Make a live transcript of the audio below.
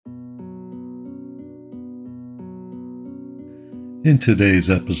In today's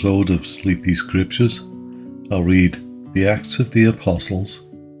episode of Sleepy Scriptures, I'll read the Acts of the Apostles,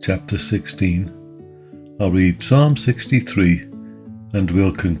 chapter 16. I'll read Psalm 63, and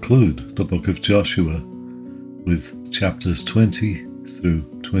we'll conclude the book of Joshua with chapters 20 through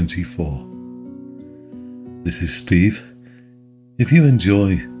 24. This is Steve. If you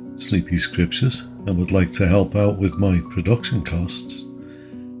enjoy Sleepy Scriptures and would like to help out with my production costs,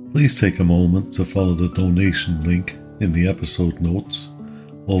 please take a moment to follow the donation link in the episode notes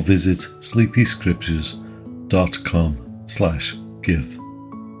or visit sleepyscriptures.com/give.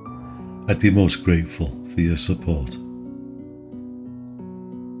 I'd be most grateful for your support.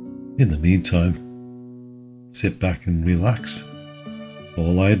 In the meantime, sit back and relax,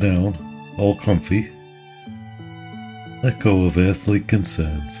 or lie down, all comfy. Let go of earthly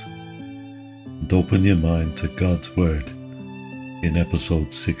concerns and open your mind to God's Word in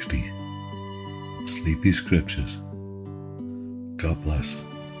episode 60 of Sleepy Scriptures. God bless.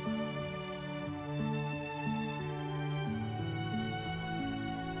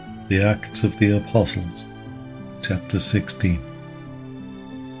 The Acts of the Apostles, chapter 16.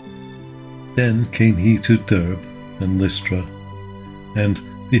 Then came he to Derbe and Lystra, and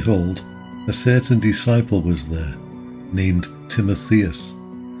behold, a certain disciple was there, named Timotheus,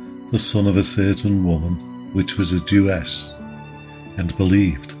 the son of a certain woman, which was a Jewess, and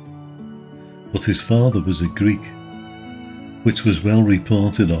believed. But his father was a Greek, which was well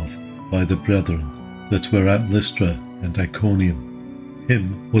reported of by the brethren that were at Lystra and Iconium.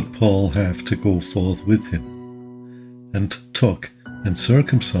 Him would Paul have to go forth with him, and took and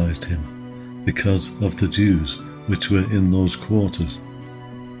circumcised him, because of the Jews which were in those quarters,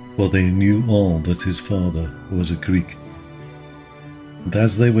 for they knew all that his father was a Greek. And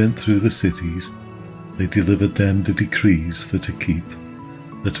as they went through the cities, they delivered them the decrees for to keep,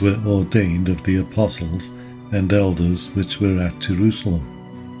 that were ordained of the apostles and elders which were at Jerusalem.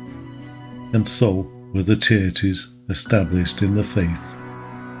 And so were the churches established in the faith,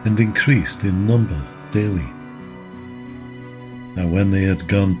 and increased in number daily. Now when they had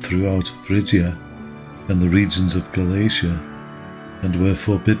gone throughout Phrygia and the regions of Galatia, and were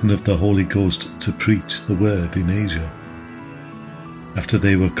forbidden of the Holy Ghost to preach the word in Asia, after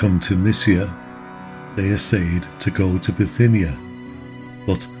they were come to Mysia, they essayed to go to Bithynia,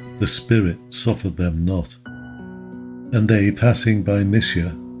 but the Spirit suffered them not. And they, passing by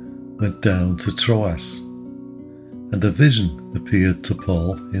Mysia, went down to Troas. And a vision appeared to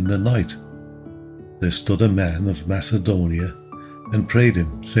Paul in the night. There stood a man of Macedonia, and prayed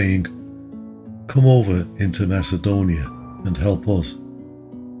him, saying, Come over into Macedonia, and help us.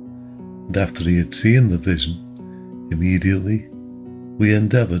 And after he had seen the vision, immediately we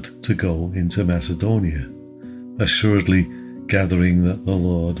endeavoured to go into Macedonia, assuredly gathering that the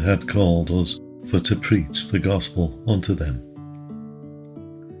Lord had called us for to preach the gospel unto them.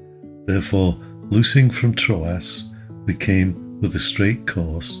 Therefore, loosing from Troas, we came with a straight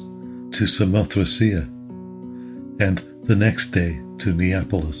course to Samothracia, and the next day to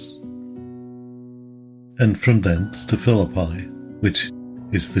Neapolis, and from thence to Philippi, which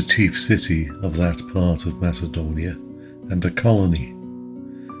is the chief city of that part of Macedonia, and a colony.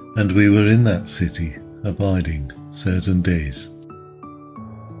 And we were in that city, abiding certain days.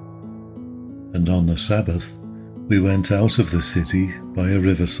 And on the Sabbath we went out of the city by a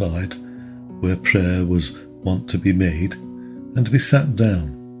riverside, where prayer was wont to be made, and we sat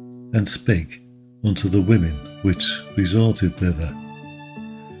down, and spake unto the women which resorted thither.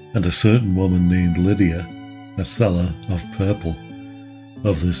 And a certain woman named Lydia, a seller of purple,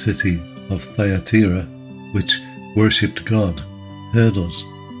 of the city of Thyatira, which worshipped God, heard us,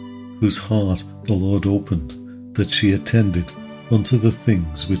 whose heart the Lord opened, that she attended unto the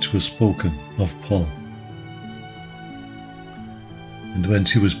things which were spoken of Paul. And when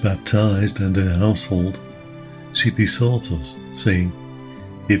she was baptized and her household, she besought us, saying,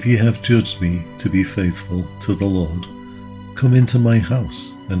 If ye have judged me to be faithful to the Lord, come into my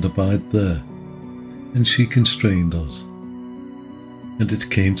house and abide there. And she constrained us. And it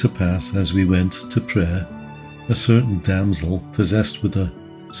came to pass, as we went to prayer, a certain damsel possessed with a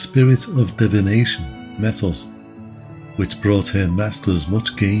spirit of divination met us, which brought her masters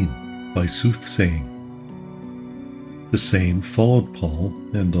much gain by soothsaying. The same followed Paul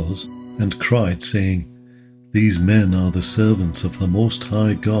and us, and cried, saying, These men are the servants of the Most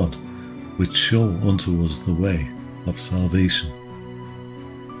High God, which show unto us the way of salvation.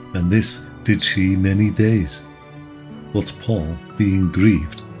 And this did she many days. But Paul, being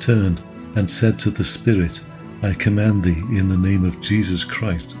grieved, turned and said to the Spirit, I command thee in the name of Jesus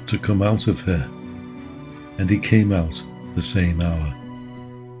Christ to come out of her. And he came out the same hour.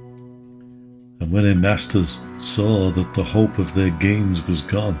 And when their masters saw that the hope of their gains was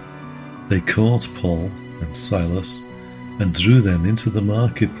gone, they caught Paul and Silas and drew them into the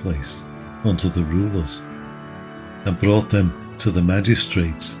marketplace unto the rulers, and brought them to the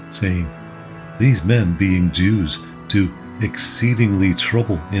magistrates, saying, These men, being Jews, do exceedingly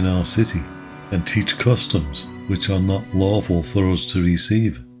trouble in our city, and teach customs which are not lawful for us to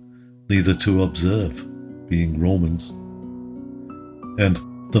receive, neither to observe, being Romans. And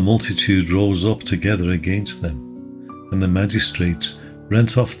the multitude rose up together against them, and the magistrates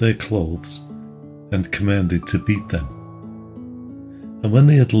rent off their clothes, and commanded to beat them. And when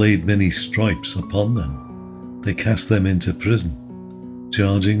they had laid many stripes upon them, they cast them into prison,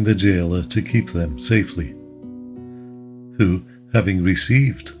 charging the jailer to keep them safely, who, having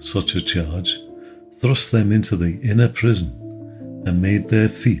received such a charge, thrust them into the inner prison, and made their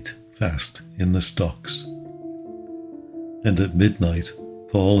feet fast in the stocks. And at midnight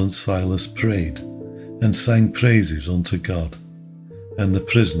Paul and Silas prayed, and sang praises unto God, and the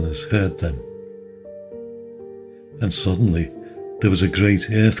prisoners heard them. And suddenly there was a great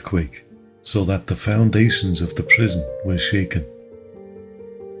earthquake, so that the foundations of the prison were shaken.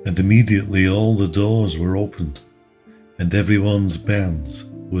 And immediately all the doors were opened, and everyone's bands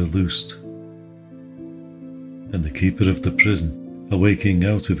were loosed. And the keeper of the prison, awaking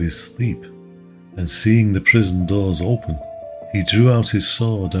out of his sleep, and seeing the prison doors open, he drew out his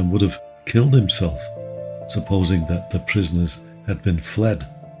sword and would have killed himself, supposing that the prisoners had been fled.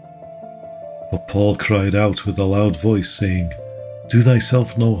 But Paul cried out with a loud voice, saying, Do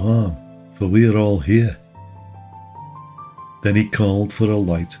thyself no harm, for we are all here. Then he called for a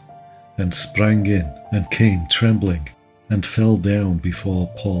light, and sprang in, and came trembling, and fell down before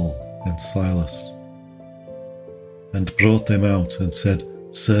Paul and Silas, and brought them out, and said,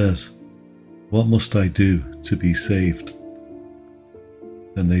 Sirs, what must I do to be saved?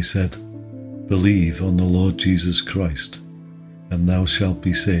 And they said, Believe on the Lord Jesus Christ, and thou shalt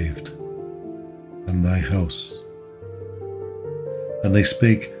be saved, and thy house. And they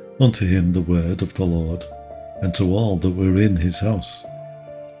spake unto him the word of the Lord, and to all that were in his house.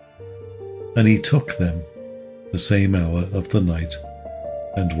 And he took them the same hour of the night,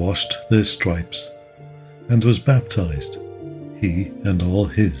 and washed their stripes, and was baptized, he and all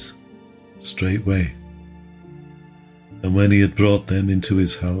his, straightway. And when he had brought them into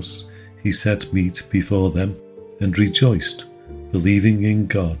his house, he set meat before them, and rejoiced, believing in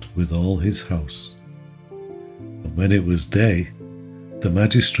God with all his house. And when it was day, the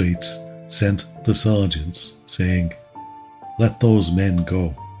magistrates sent the sergeants, saying, Let those men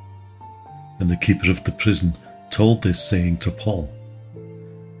go. And the keeper of the prison told this saying to Paul,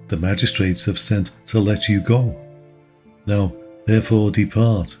 The magistrates have sent to let you go. Now therefore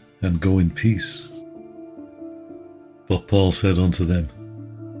depart, and go in peace. But Paul said unto them,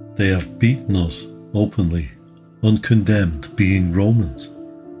 They have beaten us openly, uncondemned, being Romans,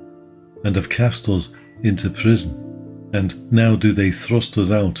 and have cast us into prison, and now do they thrust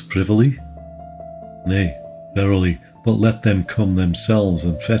us out privily? Nay, verily, but let them come themselves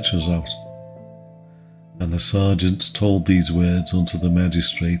and fetch us out. And the sergeants told these words unto the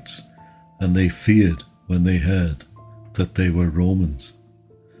magistrates, and they feared when they heard that they were Romans.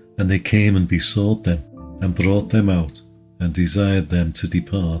 And they came and besought them, and brought them out, and desired them to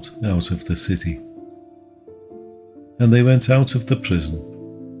depart out of the city. And they went out of the prison,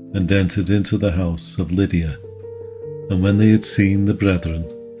 and entered into the house of Lydia. And when they had seen the brethren,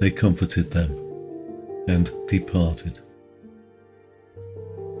 they comforted them, and departed.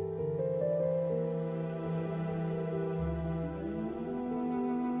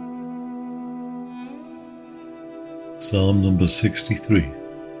 Psalm number 63.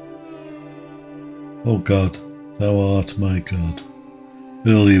 O God, thou art my God,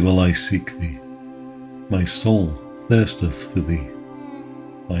 early will I seek thee. My soul thirsteth for thee,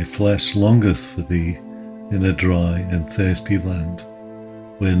 my flesh longeth for thee in a dry and thirsty land,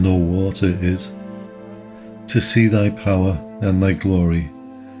 where no water is, to see thy power and thy glory,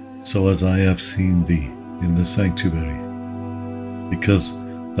 so as I have seen thee in the sanctuary. Because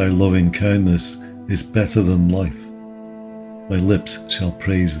thy loving kindness is better than life, my lips shall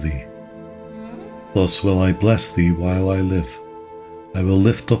praise thee. Thus will I bless thee while I live. I will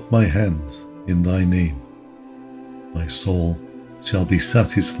lift up my hands in thy name. My soul shall be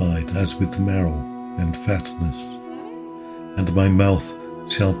satisfied as with marrow and fatness, and my mouth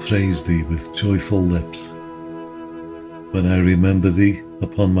shall praise thee with joyful lips. When I remember thee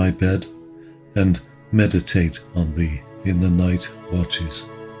upon my bed, and meditate on thee in the night watches.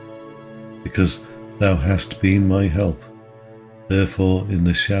 Because thou hast been my help, therefore in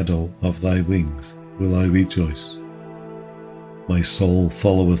the shadow of thy wings will I rejoice. My soul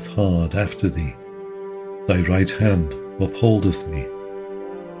followeth hard after thee. Thy right hand upholdeth me.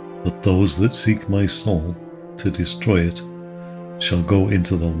 But those that seek my soul to destroy it shall go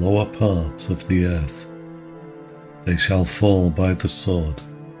into the lower parts of the earth. They shall fall by the sword.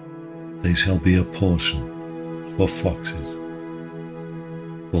 They shall be a portion for foxes.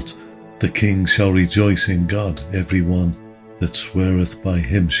 But the king shall rejoice in God. Every one that sweareth by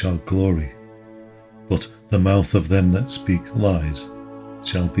him shall glory. But the mouth of them that speak lies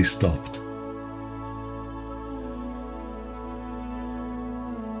shall be stopped.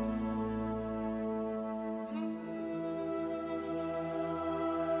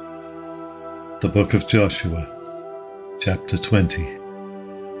 The Book of Joshua, chapter 20.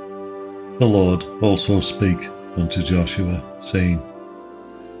 The Lord also spake unto Joshua, saying,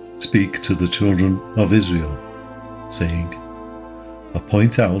 Speak to the children of Israel, saying,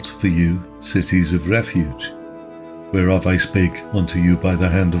 Appoint out for you cities of refuge, whereof I spake unto you by the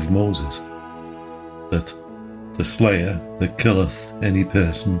hand of Moses, that the slayer that killeth any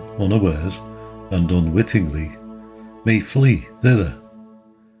person unawares and unwittingly may flee thither,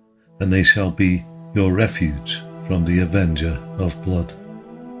 and they shall be your refuge from the avenger of blood.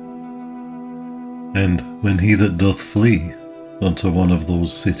 And when he that doth flee unto one of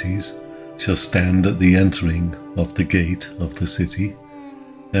those cities shall stand at the entering of the gate of the city,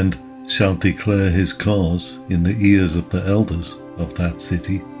 and shall declare his cause in the ears of the elders of that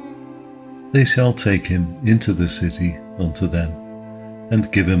city, they shall take him into the city unto them,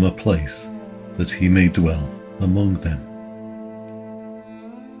 and give him a place that he may dwell among them.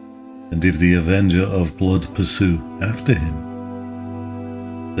 And if the avenger of blood pursue after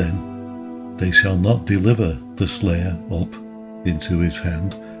him, then they shall not deliver the slayer up into his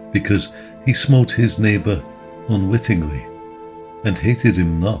hand, because he smote his neighbour unwittingly, and hated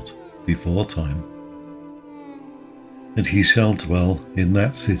him not before time. And he shall dwell in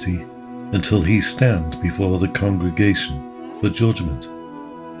that city until he stand before the congregation for judgment,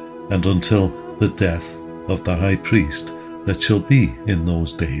 and until the death of the high priest that shall be in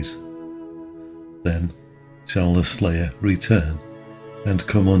those days. Then shall the slayer return, and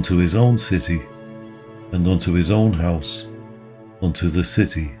come unto his own city, and unto his own house, unto the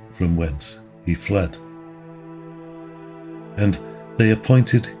city from whence he fled. And they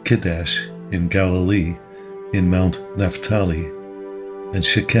appointed Kadesh in Galilee, in Mount Naphtali, and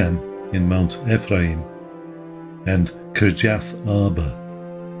Shechem in Mount Ephraim, and Kirjath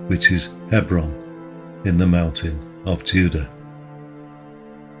Arba, which is Hebron, in the mountain of Judah.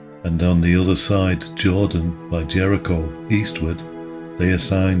 And on the other side Jordan by Jericho eastward they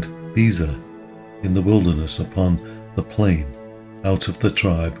assigned Bezer in the wilderness upon the plain out of the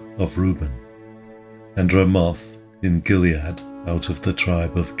tribe of Reuben, and Ramoth in Gilead out of the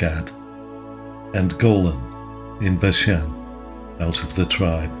tribe of Gad, and Golan in Bashan out of the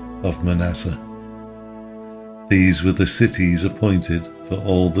tribe of Manasseh. These were the cities appointed for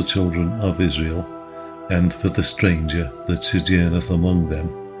all the children of Israel, and for the stranger that sojourneth among them,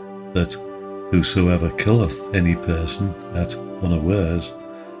 that whosoever killeth any person at unawares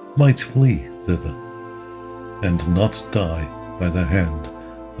might flee thither, and not die by the hand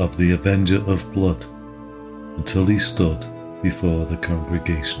of the avenger of blood, until he stood before the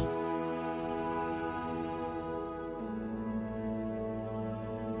congregation.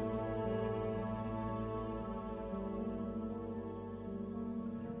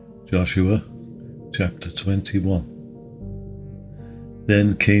 Joshua chapter 21.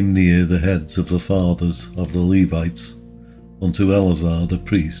 Then came near the heads of the fathers of the Levites unto Eleazar the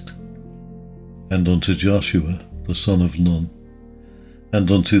priest, and unto Joshua the son of Nun, and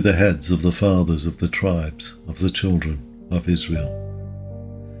unto the heads of the fathers of the tribes of the children of Israel.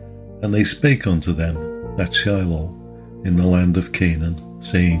 And they spake unto them at Shiloh in the land of Canaan,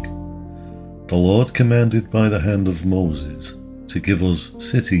 saying, The Lord commanded by the hand of Moses to give us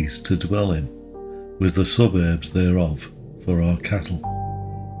cities to dwell in, with the suburbs thereof for our cattle.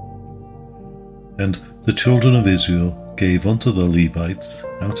 And the children of Israel gave unto the Levites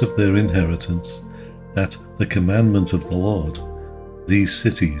out of their inheritance, at the commandment of the Lord, these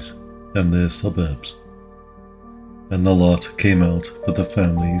cities and their suburbs. And the lot came out for the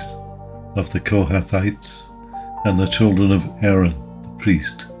families of the Kohathites and the children of Aaron the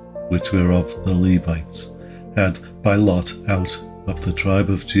priest, which were of the Levites, had by lot out of the tribe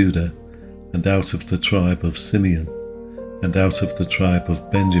of Judah, and out of the tribe of Simeon, and out of the tribe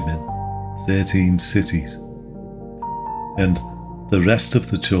of Benjamin, 13 cities. And the rest of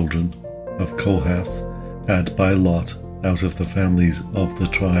the children of Kohath had by lot out of the families of the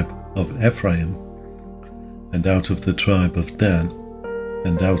tribe of Ephraim, and out of the tribe of Dan,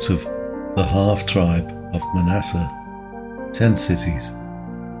 and out of the half tribe of Manasseh, 10 cities.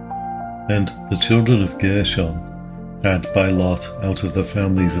 And the children of Gershon had by lot out of the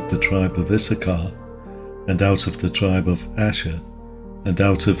families of the tribe of Issachar, and out of the tribe of Asher, and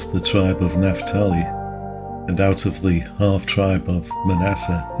out of the tribe of Naphtali, and out of the half-tribe of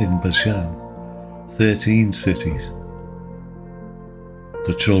Manasseh in Bashan, 13 cities.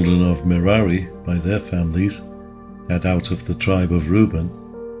 The children of Merari, by their families, had out of the tribe of Reuben,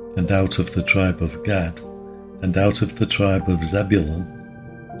 and out of the tribe of Gad, and out of the tribe of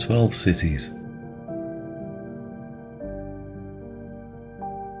Zebulun, 12 cities.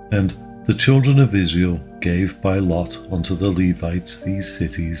 And the children of Israel gave by lot unto the Levites these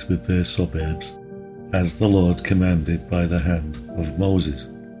cities with their suburbs, as the Lord commanded by the hand of Moses.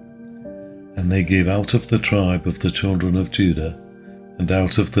 And they gave out of the tribe of the children of Judah, and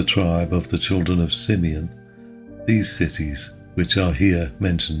out of the tribe of the children of Simeon, these cities which are here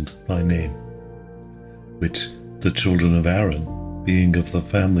mentioned by name, which the children of Aaron, being of the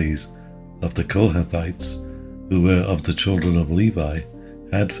families of the Kohathites, who were of the children of Levi,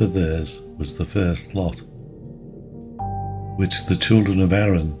 had for theirs was the first lot, which the children of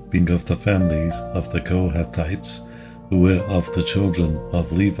Aaron, being of the families of the Kohathites, who were of the children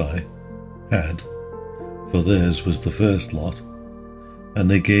of Levi, had, for theirs was the first lot, and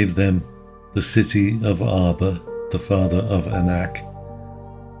they gave them the city of Arba, the father of Anak,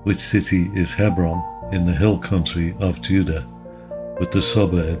 which city is Hebron in the hill country of Judah, with the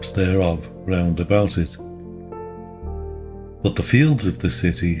suburbs thereof round about it. But the fields of the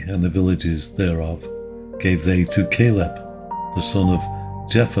city and the villages thereof gave they to Caleb, the son of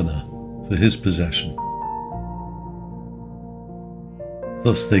Jephunneh, for his possession.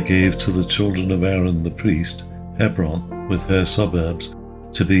 Thus they gave to the children of Aaron the priest Hebron with her suburbs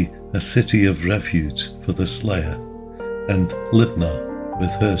to be a city of refuge for the slayer, and Libnah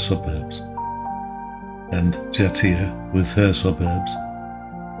with her suburbs, and Jattir with her suburbs,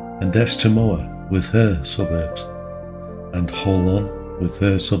 and Eshtemoa with her suburbs, and Holon with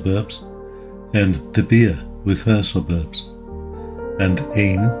her suburbs, and Debir with her suburbs, and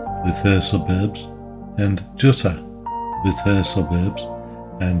Ain with her suburbs, and Juttah with her suburbs,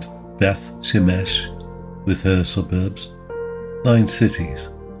 and Beth Shemesh with her suburbs, 9 cities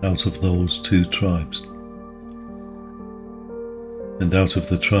out of those 2 tribes. And out of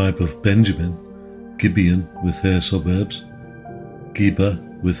the tribe of Benjamin, Gibeon with her suburbs,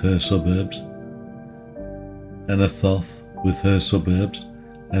 Geba with her suburbs, Anathoth with her suburbs,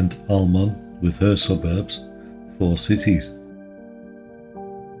 and Almon with her suburbs, 4 cities.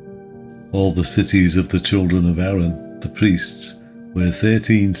 All the cities of the children of Aaron, the priests, were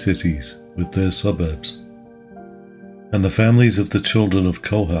 13 cities with their suburbs. And the families of the children of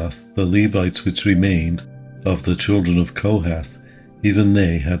Kohath, the Levites which remained, of the children of Kohath, even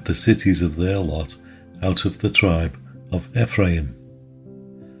they had the cities of their lot out of the tribe of Ephraim.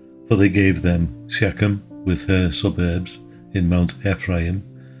 For they gave them Shechem with her suburbs in Mount Ephraim,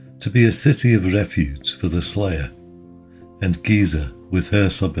 to be a city of refuge for the slayer, and Gezer with her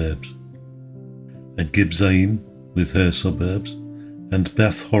suburbs, and Gibzaim with her suburbs, and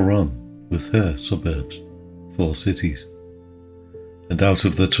Beth Horon with her suburbs, 4 cities. And out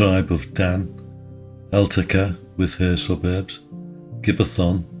of the tribe of Dan, Eltekeh with her suburbs,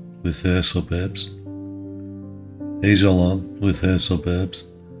 Gibbethon with her suburbs, Ajalon with her suburbs,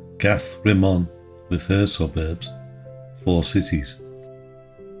 Gath Rimmon with her suburbs, 4 cities.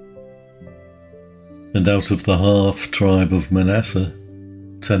 And out of the half-tribe of Manasseh,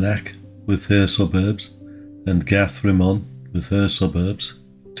 Tanakh with her suburbs, and Gath Rimmon with her suburbs,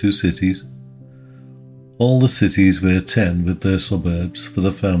 2 cities. All the cities were 10 with their suburbs for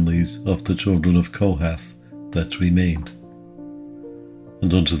the families of the children of Kohath that remained.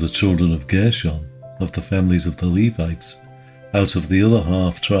 And unto the children of Gershon, of the families of the Levites, out of the other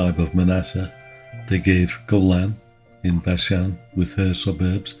half-tribe of Manasseh, they gave Golan in Bashan with her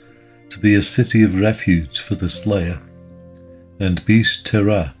suburbs to be a city of refuge for the slayer, and Besh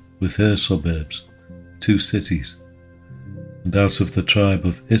Terah with her suburbs, 2 cities. And out of the tribe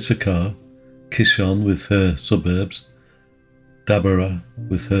of Issachar, Kishon with her suburbs, Dabarah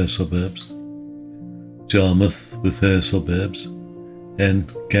with her suburbs, Jarmuth with her suburbs, En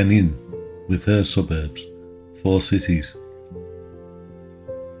Ganin with her suburbs, 4 cities.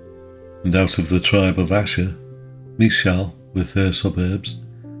 And out of the tribe of Asher, Mishal with her suburbs,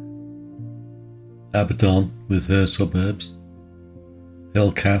 Abaddon with her suburbs,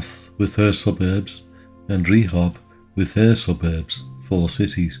 Helkath with her suburbs, and Rehob with her suburbs, 4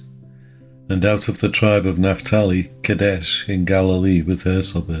 cities. And out of the tribe of Naphtali, Kadesh in Galilee with her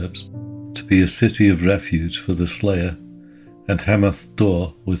suburbs, to be a city of refuge for the slayer, and Hamath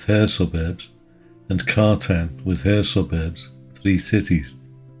Dor with her suburbs, and Kartan with her suburbs, 3 cities.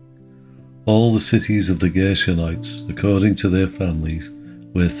 All the cities of the Gershonites, according to their families,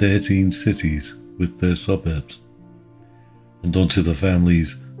 were 13 cities with their suburbs. And unto the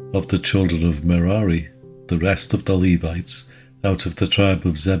families of the children of Merari, the rest of the Levites, out of the tribe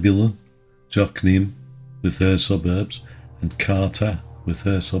of Zebulun, Jokneam with her suburbs, and Karta with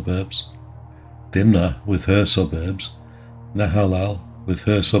her suburbs, Dimnah with her suburbs, Nahalal with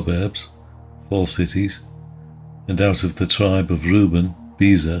her suburbs, 4 cities, and out of the tribe of Reuben,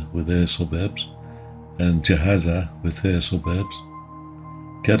 Bezer with her suburbs, and Jehazzah with her suburbs,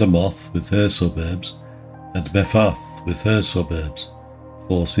 Kedemoth with her suburbs, and Mephath with her suburbs,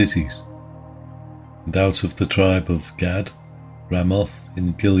 4 cities. And out of the tribe of Gad, Ramoth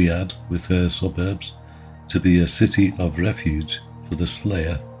in Gilead with her suburbs, to be a city of refuge for the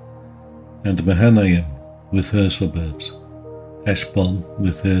slayer, and Mahanaim with her suburbs, Heshbon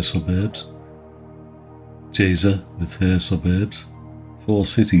with her suburbs, Jazer with her suburbs, 4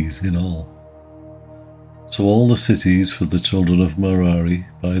 cities in all. So all the cities for the children of Merari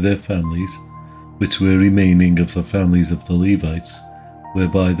by their families, which were remaining of the families of the Levites, were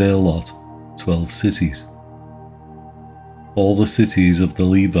by their lot 12 cities. All the cities of the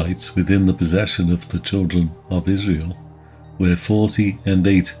Levites within the possession of the children of Israel were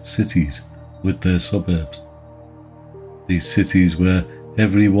 48 cities with their suburbs. These cities were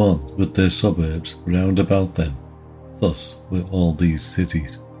every one with their suburbs round about them. Thus were all these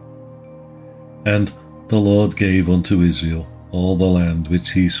cities. And the Lord gave unto Israel all the land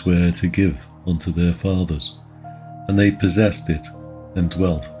which he sware to give unto their fathers, and they possessed it and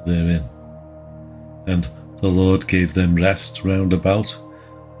dwelt therein. And the Lord gave them rest round about,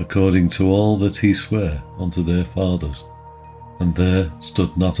 according to all that he sware unto their fathers, and there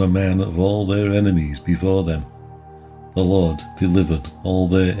stood not a man of all their enemies before them. The Lord delivered all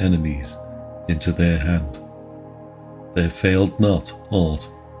their enemies into their hand. There failed not aught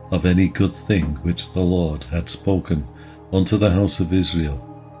of any good thing which the Lord had spoken unto the house of Israel.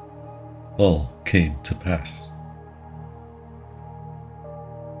 All came to pass.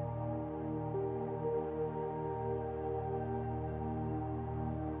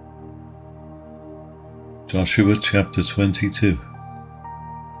 Joshua chapter 22.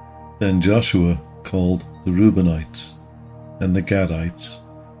 Then Joshua called the Reubenites, and the Gadites,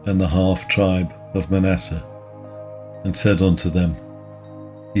 and the half-tribe of Manasseh, and said unto them,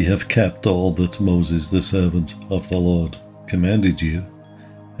 Ye have kept all that Moses the servant of the Lord commanded you,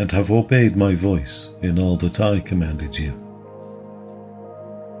 and have obeyed my voice in all that I commanded you.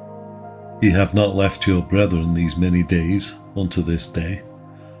 Ye have not left your brethren these many days unto this day,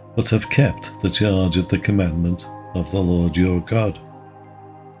 but have kept the charge of the commandment of the Lord your God.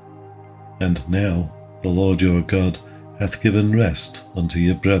 And now the Lord your God hath given rest unto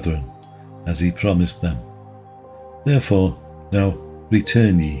your brethren, as he promised them. Therefore now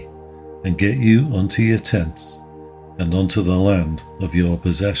return ye, and get you unto your tents, and unto the land of your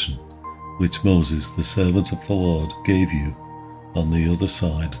possession, which Moses the servant of the Lord gave you on the other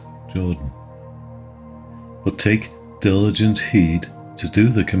side Jordan. But take diligent heed to do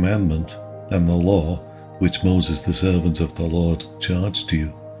the commandment and the law which Moses the servant of the Lord charged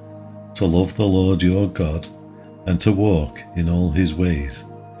you, to love the Lord your God, and to walk in all his ways,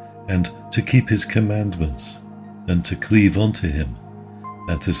 and to keep his commandments, and to cleave unto him,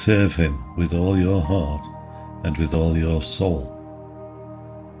 and to serve him with all your heart and with all your soul.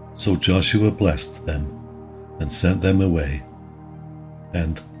 So Joshua blessed them, and sent them away,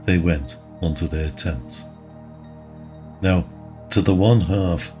 and they went unto their tents. Now to the one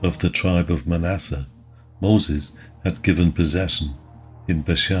half of the tribe of Manasseh Moses had given possession in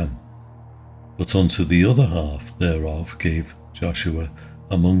Bashan, but unto the other half thereof gave Joshua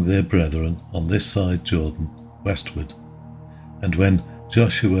among their brethren on this side Jordan westward. And when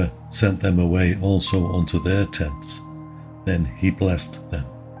Joshua sent them away also unto their tents, then he blessed them.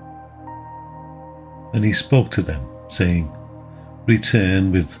 And he spoke to them, saying,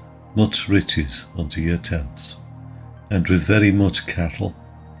 Return with much riches unto your tents, and with very much cattle,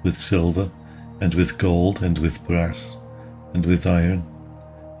 with silver, and with gold, and with brass, and with iron,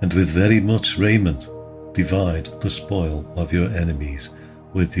 and with very much raiment. Divide the spoil of your enemies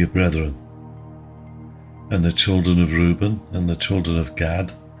with your brethren. And the children of Reuben, and the children of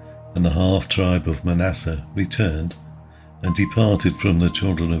Gad, and the half-tribe of Manasseh returned, and departed from the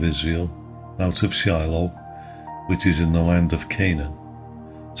children of Israel out of Shiloh, which is in the land of Canaan,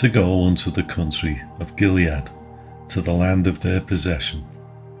 to go unto the country of Gilead, to the land of their possession,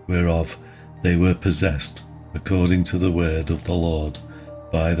 whereof they were possessed according to the word of the Lord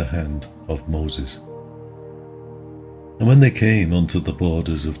by the hand of Moses. And when they came unto the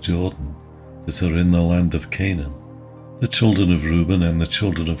borders of Jordan, that are in the land of Canaan, the children of Reuben and the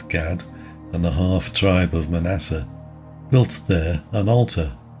children of Gad and the half tribe of Manasseh built there an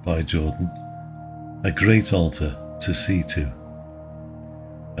altar by Jordan, a great altar to see to.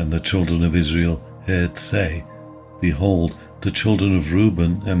 And the children of Israel heard say, Behold, the children of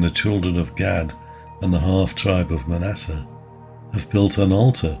Reuben and the children of Gad and the half tribe of Manasseh have built an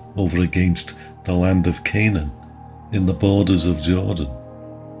altar over against the land of Canaan in the borders of Jordan,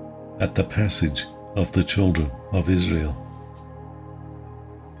 at the passage of the children of Israel.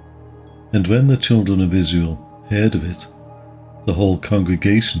 And when the children of Israel heard of it, the whole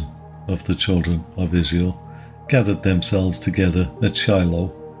congregation of the children of Israel gathered themselves together at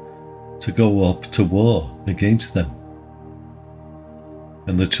Shiloh to go up to war against them.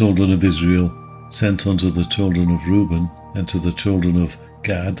 And the children of Israel sent unto the children of Reuben and to the children of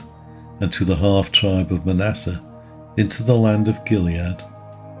Gad and to the half tribe of Manasseh into the land of Gilead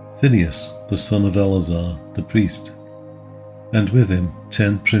Phinehas the son of Eleazar the priest, and with him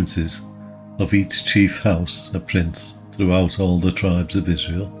 10 princes, of each chief house a prince throughout all the tribes of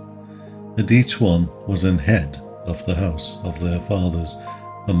Israel, and each one was an head of the house of their fathers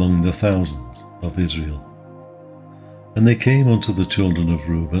among the thousands of Israel. And they came unto the children of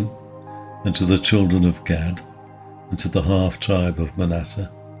Reuben, and to the children of Gad, and to the half tribe of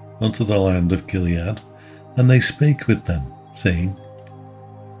Manasseh, unto the land of Gilead, and they spake with them, saying,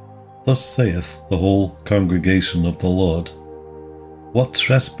 Thus saith the whole congregation of the Lord, What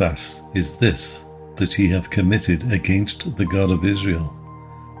trespass is this that ye have committed against the God of Israel,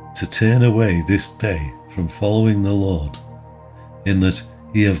 to turn away this day from following the Lord, in that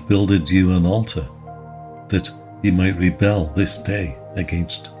ye have builded you an altar, that ye might rebel this day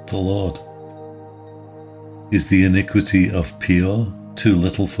against the Lord? Is the iniquity of Peor too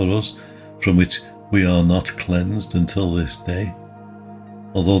little for us, from which we are not cleansed until this day?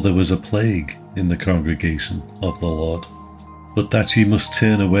 Although there was a plague in the congregation of the Lord, but that ye must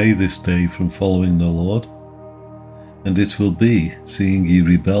turn away this day from following the Lord? And it will be, seeing ye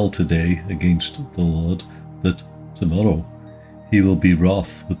rebel today against the Lord, that tomorrow he will be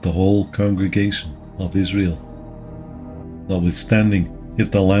wroth with the whole congregation of Israel. Notwithstanding,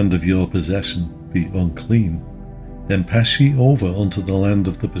 if the land of your possession be unclean, then pass ye over unto the land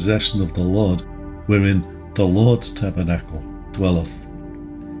of the possession of the Lord, wherein the Lord's tabernacle dwelleth,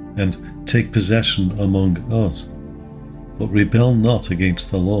 and take possession among us. But rebel not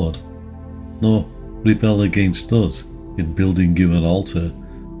against the Lord, nor rebel against us in building you an altar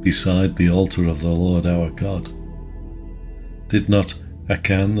beside the altar of the Lord our God. Did not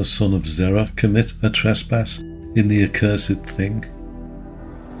Achan the son of Zerah commit a trespass in the accursed thing?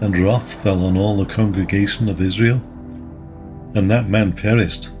 And wrath fell on all the congregation of Israel, and that man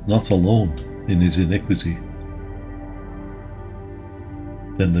perished not alone in his iniquity.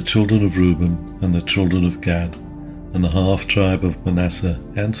 Then the children of Reuben and the children of Gad and the half tribe of Manasseh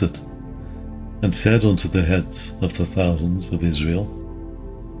entered, and said unto the heads of the thousands of Israel,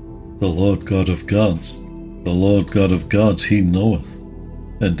 The Lord God of gods, the Lord God of gods, he knoweth,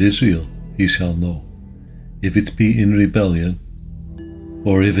 and Israel he shall know, if it be in rebellion,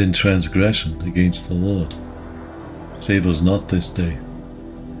 or if in transgression against the Lord. Save us not this day,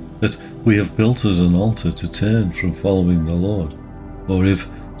 that we have built us an altar to turn from following the Lord, or if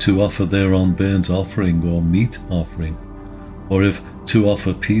to offer thereon burnt offering or meat offering, or if to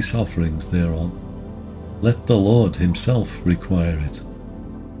offer peace offerings thereon. Let the Lord himself require it.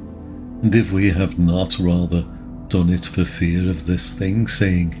 And if we have not rather done it for fear of this thing,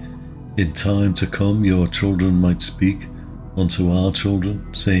 saying, In time to come your children might speak unto our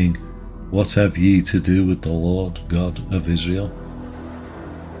children, saying, What have ye to do with the Lord God of Israel?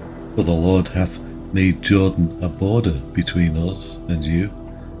 For the Lord hath made Jordan a border between us and you.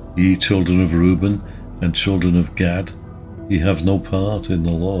 Ye children of Reuben and children of Gad, ye have no part in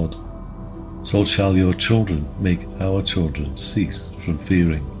the Lord. So shall your children make our children cease from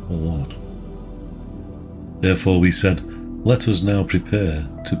fearing the Lord. Therefore we said, Let us now prepare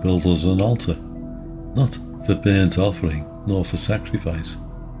to build us an altar, not for burnt offering nor for sacrifice,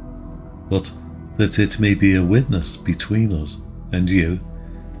 but that it may be a witness between us and you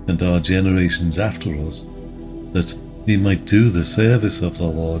and our generations after us, that we might do the service of the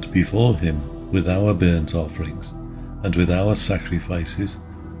Lord before him with our burnt offerings, and with our sacrifices,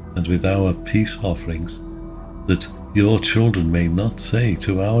 and with our peace offerings, that your children may not say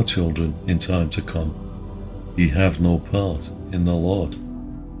to our children in time to come, Ye have no part in the Lord.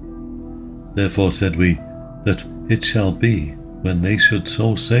 Therefore said we, that it shall be, when they should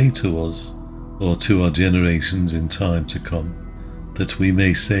so say to us, or to our generations in time to come, that we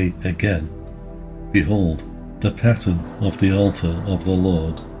may say again, Behold, the pattern of the altar of the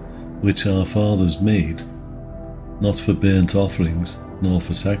Lord, which our fathers made, not for burnt offerings nor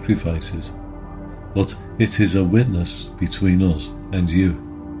for sacrifices, but it is a witness between us and you.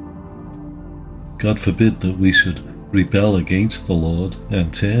 God forbid that we should rebel against the Lord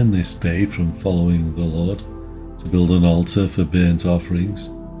and turn this day from following the Lord to build an altar for burnt offerings,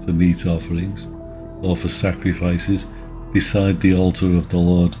 for meat offerings, or for sacrifices beside the altar of the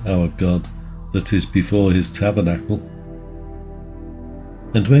Lord our God that is before his tabernacle.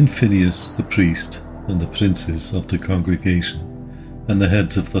 And when Phinehas the priest and the princes of the congregation and the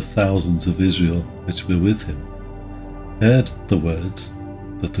heads of the thousands of Israel which were with him heard the words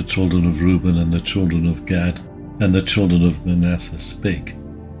that the children of Reuben and the children of Gad and the children of Manasseh spake,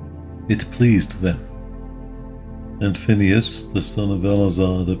 it pleased them. And Phinehas the son of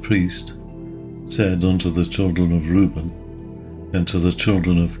Eleazar the priest said unto the children of Reuben and to the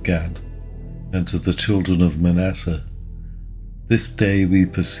children of Gad and to the children of Manasseh, this day we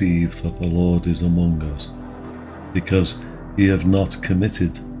perceive that the Lord is among us, because ye have not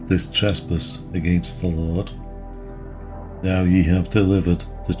committed this trespass against the Lord. Now ye have delivered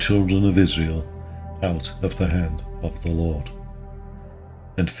the children of Israel out of the hand of the Lord.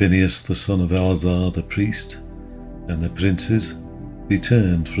 And Phinehas the son of Eleazar the priest and the princes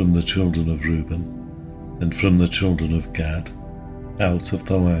returned from the children of Reuben and from the children of Gad out of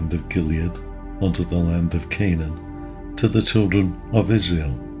the land of Gilead unto the land of Canaan to the children of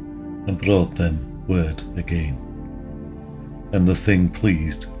Israel, and brought them word again. And the thing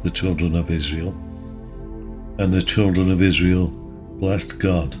pleased the children of Israel. And the children of Israel blessed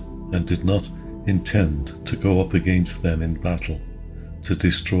God, and did not intend to go up against them in battle, to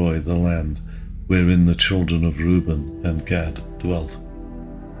destroy the land wherein the children of Reuben and Gad dwelt.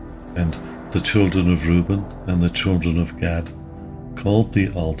 And the children of Reuben and the children of Gad called the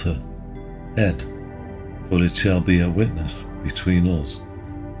altar Ed, for it shall be a witness between us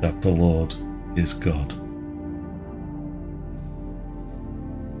that the Lord is God.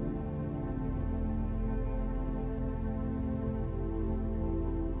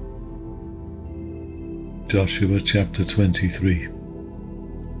 Joshua chapter 23.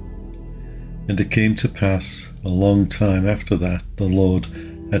 And it came to pass a long time after that the Lord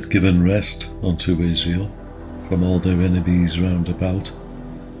had given rest unto Israel from all their enemies round about,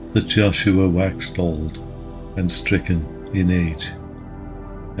 that Joshua waxed old and stricken in age.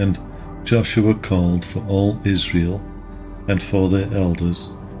 And Joshua called for all Israel, and for their elders,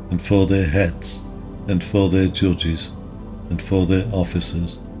 and for their heads, and for their judges, and for their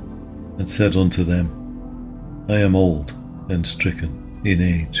officers, and said unto them, I am old and stricken in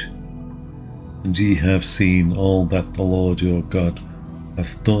age, and ye have seen all that the Lord your God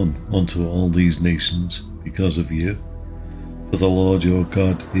hath done unto all these nations because of you. For the Lord your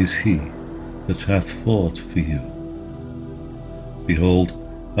God is he that hath fought for you. Behold,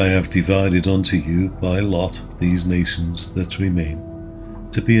 I have divided unto you by lot these nations that remain,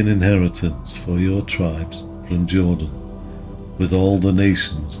 to be an inheritance for your tribes from Jordan, with all the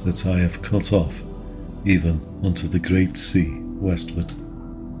nations that I have cut off, even unto the great sea westward.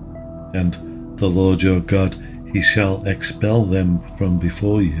 And the Lord your God, he shall expel them from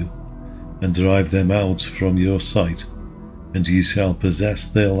before you, and drive them out from your sight, and ye shall possess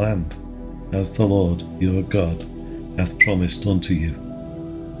their land, as the Lord your God hath promised unto you.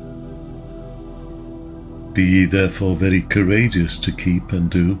 Be ye therefore very courageous to keep and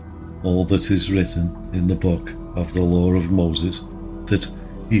do all that is written in the book of the law of Moses, that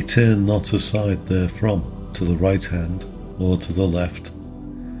ye turn not aside therefrom to the right hand or to the left,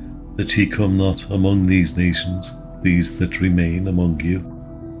 that ye come not among these nations, these that remain among you,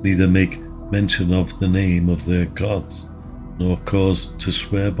 neither make mention of the name of their gods, nor cause to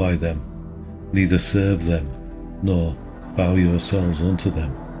swear by them, neither serve them, nor bow yourselves unto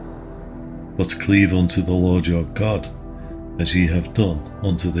them, but cleave unto the Lord your God, as ye have done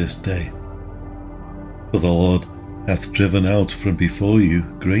unto this day. For the Lord hath driven out from before you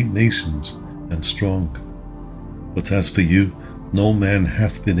great nations and strong. But as for you, no man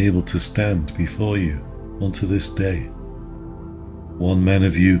hath been able to stand before you unto this day. One man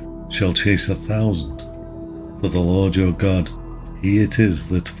of you shall chase 1,000, for the Lord your God, he it is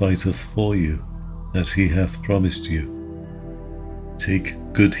that fighteth for you, as he hath promised you. Take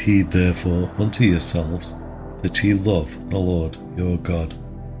good heed therefore unto yourselves, that ye love the Lord your God.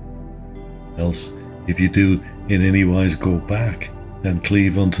 Else, if you do in any wise go back, and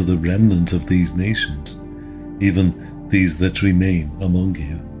cleave unto the remnant of these nations, even these that remain among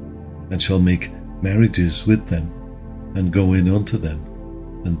you, and shall make marriages with them, and go in unto them,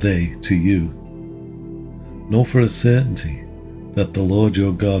 and they to you, know for a certainty that the Lord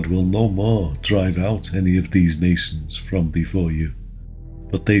your God will no more drive out any of these nations from before you,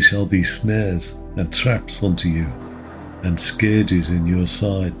 but they shall be snares and traps unto you, and scourges in your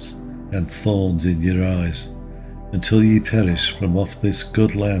sides, and thorns in your eyes, until ye perish from off this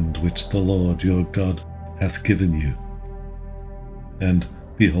good land which the Lord your God hath given you. And,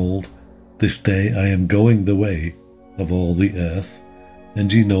 behold, this day I am going the way of all the earth,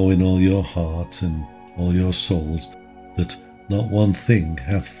 and ye know in all your hearts and all your souls that not one thing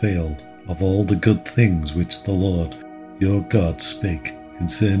hath failed of all the good things which the Lord your God spake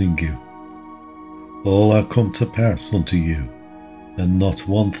concerning you. All are come to pass unto you, and not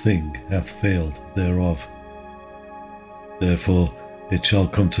one thing hath failed thereof. Therefore it shall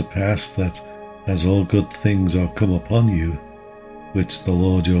come to pass that, as all good things are come upon you, which the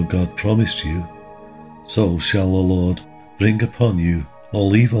Lord your God promised you, so shall the Lord bring upon you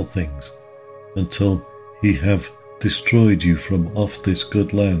all evil things, until he have destroyed you from off this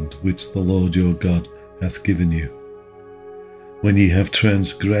good land which the Lord your God hath given you. When ye have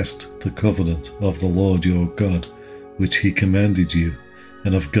transgressed the covenant of the Lord your God, which he commanded you,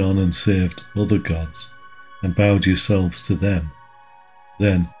 and have gone and served other gods, and bowed yourselves to them,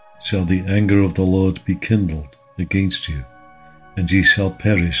 then shall the anger of the Lord be kindled against you, and ye shall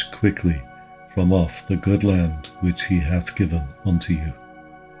perish quickly from off the good land which he hath given unto you.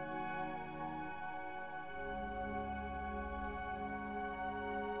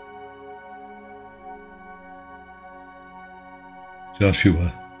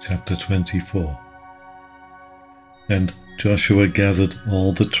 Joshua chapter 24. And Joshua gathered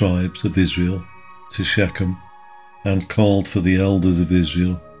all the tribes of Israel to Shechem, and called for the elders of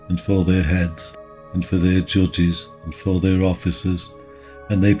Israel, and for their heads, and for their judges, and for their officers,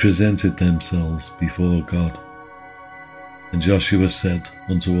 and they presented themselves before God. And Joshua said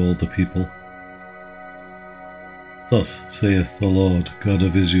unto all the people, Thus saith the Lord God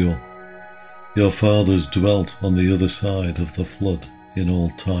of Israel, Your fathers dwelt on the other side of the flood in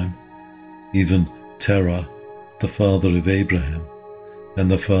old time, even Terah, the father of Abraham, and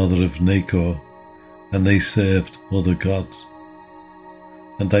the father of Nachor, and they served other gods.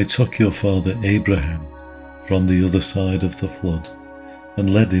 And I took your father Abraham from the other side of the flood,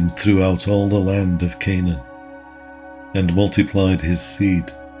 and led him throughout all the land of Canaan, and multiplied his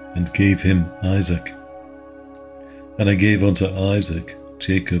seed, and gave him Isaac. And I gave unto Isaac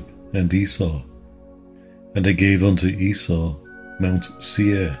Jacob and Esau. And I gave unto Esau Mount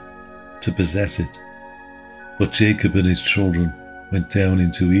Seir to possess it. But Jacob and his children went down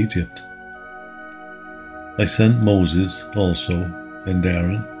into Egypt. I sent Moses also, and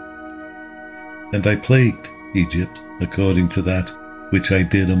Aaron. And I plagued Egypt according to that which I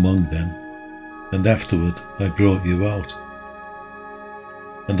did among them, and afterward I brought you out.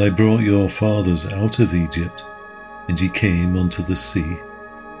 And I brought your fathers out of Egypt, and ye came unto the sea,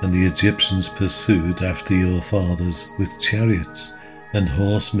 and the Egyptians pursued after your fathers with chariots and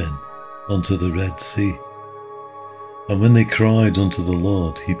horsemen unto the Red Sea. And when they cried unto the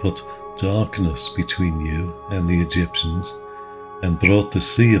Lord, he put darkness between you and the Egyptians, and brought the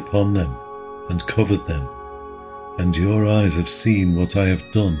sea upon them, and covered them. And your eyes have seen what I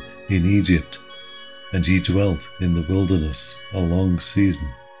have done in Egypt, and ye dwelt in the wilderness a long season.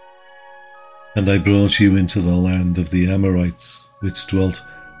 And I brought you into the land of the Amorites, which dwelt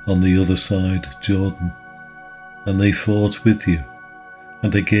on the other side Jordan, and they fought with you,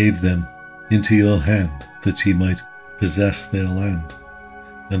 and I gave them into your hand that ye might possess their land,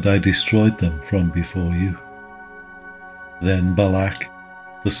 and I destroyed them from before you. Then Balak,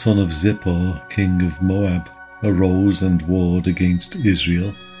 the son of Zippor, king of Moab, arose and warred against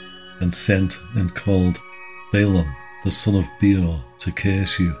Israel, and sent and called Balaam, the son of Beor, to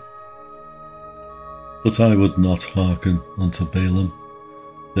curse you. But I would not hearken unto Balaam,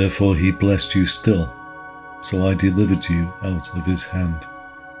 therefore he blessed you still, so I delivered you out of his hand.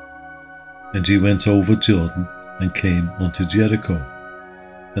 And ye went over Jordan, and came unto Jericho,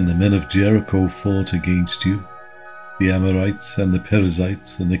 and the men of Jericho fought against you, the Amorites, and the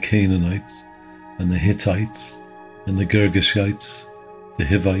Perizzites, and the Canaanites, and the Hittites, and the Girgashites, the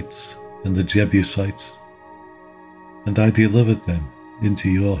Hivites, and the Jebusites. And I delivered them into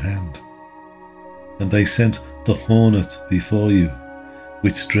your hand. And I sent the hornet before you,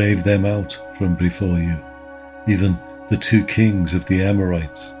 which drave them out from before you, even the 2 kings of the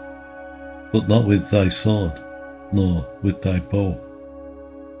Amorites, but not with thy sword, nor with thy bow.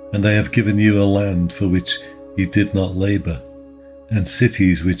 And I have given you a land for which ye did not labour, and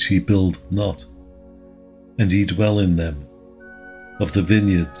cities which ye build not, and ye dwell in them, of the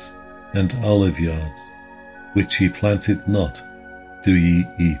vineyards and olive yards, which ye planted not, do ye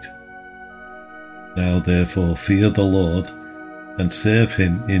eat. Now therefore fear the Lord, and serve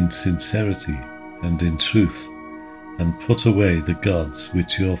him in sincerity and in truth, and put away the gods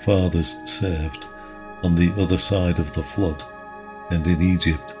which your fathers served on the other side of the flood, and in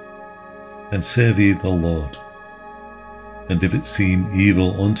Egypt, and serve ye the Lord. And if it seem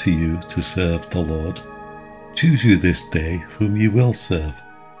evil unto you to serve the Lord, choose you this day whom ye will serve,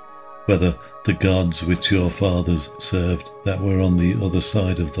 whether the gods which your fathers served that were on the other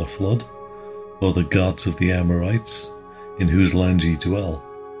side of the flood, or the gods of the Amorites, in whose land ye dwell.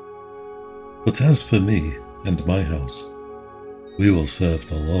 But as for me and my house, we will serve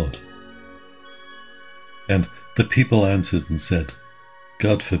the Lord. And the people answered and said,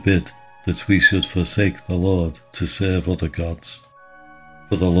 God forbid that we should forsake the Lord to serve other gods.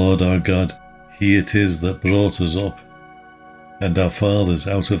 For the Lord our God, He it is that brought us up, and our fathers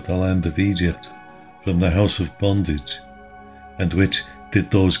out of the land of Egypt, from the house of bondage, and which did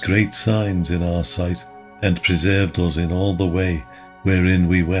those great signs in our sight, and preserved us in all the way wherein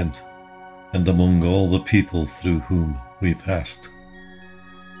we went, and among all the people through whom we passed.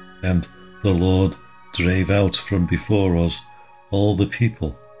 And the Lord drave out from before us all the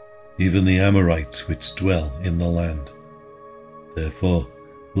people, even the Amorites which dwell in the land. Therefore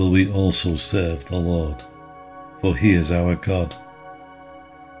will we also serve the Lord, for He is our God.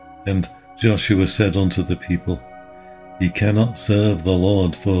 And Joshua said unto the people, Ye cannot serve the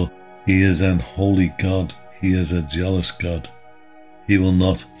Lord, for He is an holy God, He is a jealous God. He will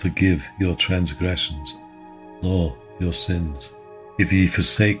not forgive your transgressions, nor your sins. If ye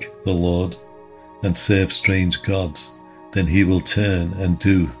forsake the Lord, and serve strange gods, then He will turn and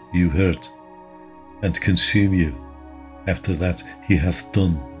do you hurt, and consume you, after that He hath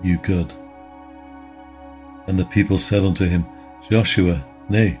done you good. And the people said unto him, Joshua,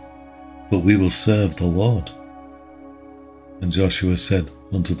 nay, but we will serve the Lord. And Joshua said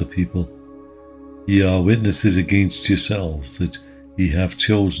unto the people, Ye are witnesses against yourselves that ye have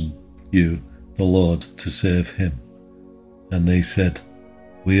chosen you, the Lord, to serve Him. And they said,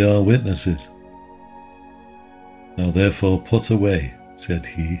 We are witnesses. Now therefore put away, said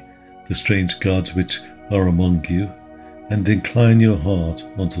he, the strange gods which are among you, and incline your heart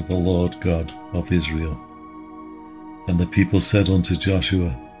unto the Lord God of Israel. And the people said unto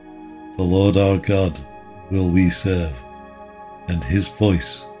Joshua, The Lord our God will we serve, and His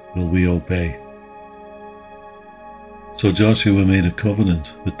voice will we obey. So Joshua made a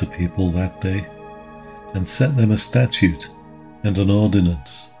covenant with the people that day, and set them a statute and an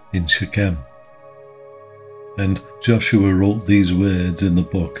ordinance in Shechem. And Joshua wrote these words in the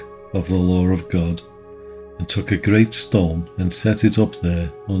book of the law of God, and took a great stone and set it up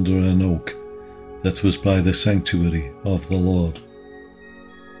there under an oak that was by the sanctuary of the Lord.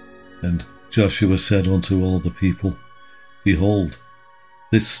 And Joshua said unto all the people, Behold,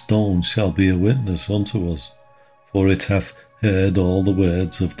 this stone shall be a witness unto us, for it hath heard all the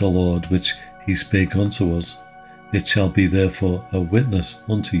words of the Lord which He spake unto us. It shall be therefore a witness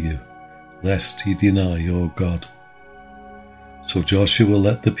unto you, lest ye deny your God. So Joshua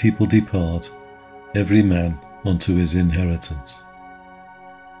let the people depart, every man unto his inheritance.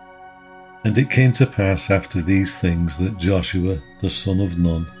 And it came to pass after these things that Joshua the son of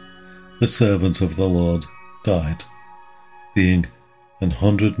Nun, the servant of the Lord, died, being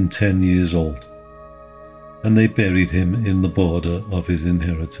 110 years old. And they buried him in the border of his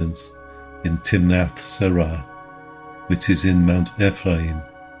inheritance, in Timnath Serah, which is in Mount Ephraim,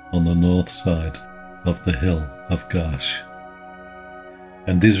 on the north side of the hill of Gaash.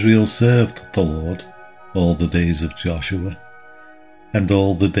 And Israel served the Lord all the days of Joshua, and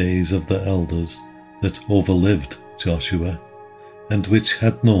all the days of the elders that overlived Joshua, and which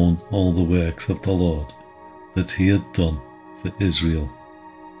had known all the works of the Lord that He had done for Israel.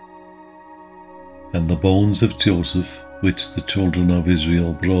 And the bones of Joseph, which the children of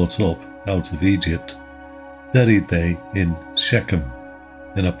Israel brought up out of Egypt, buried they in Shechem,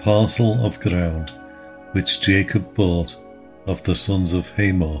 in a parcel of ground which Jacob bought of the sons of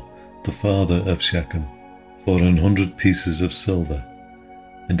Hamor, the father of Shechem, for 100 pieces of silver,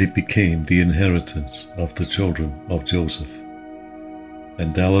 and it became the inheritance of the children of Joseph.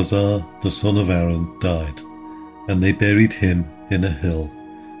 And Eleazar the son of Aaron died, and they buried him in a hill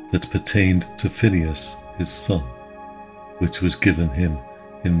that pertained to Phinehas his son, which was given him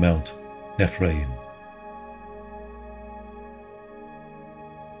in Mount Ephraim.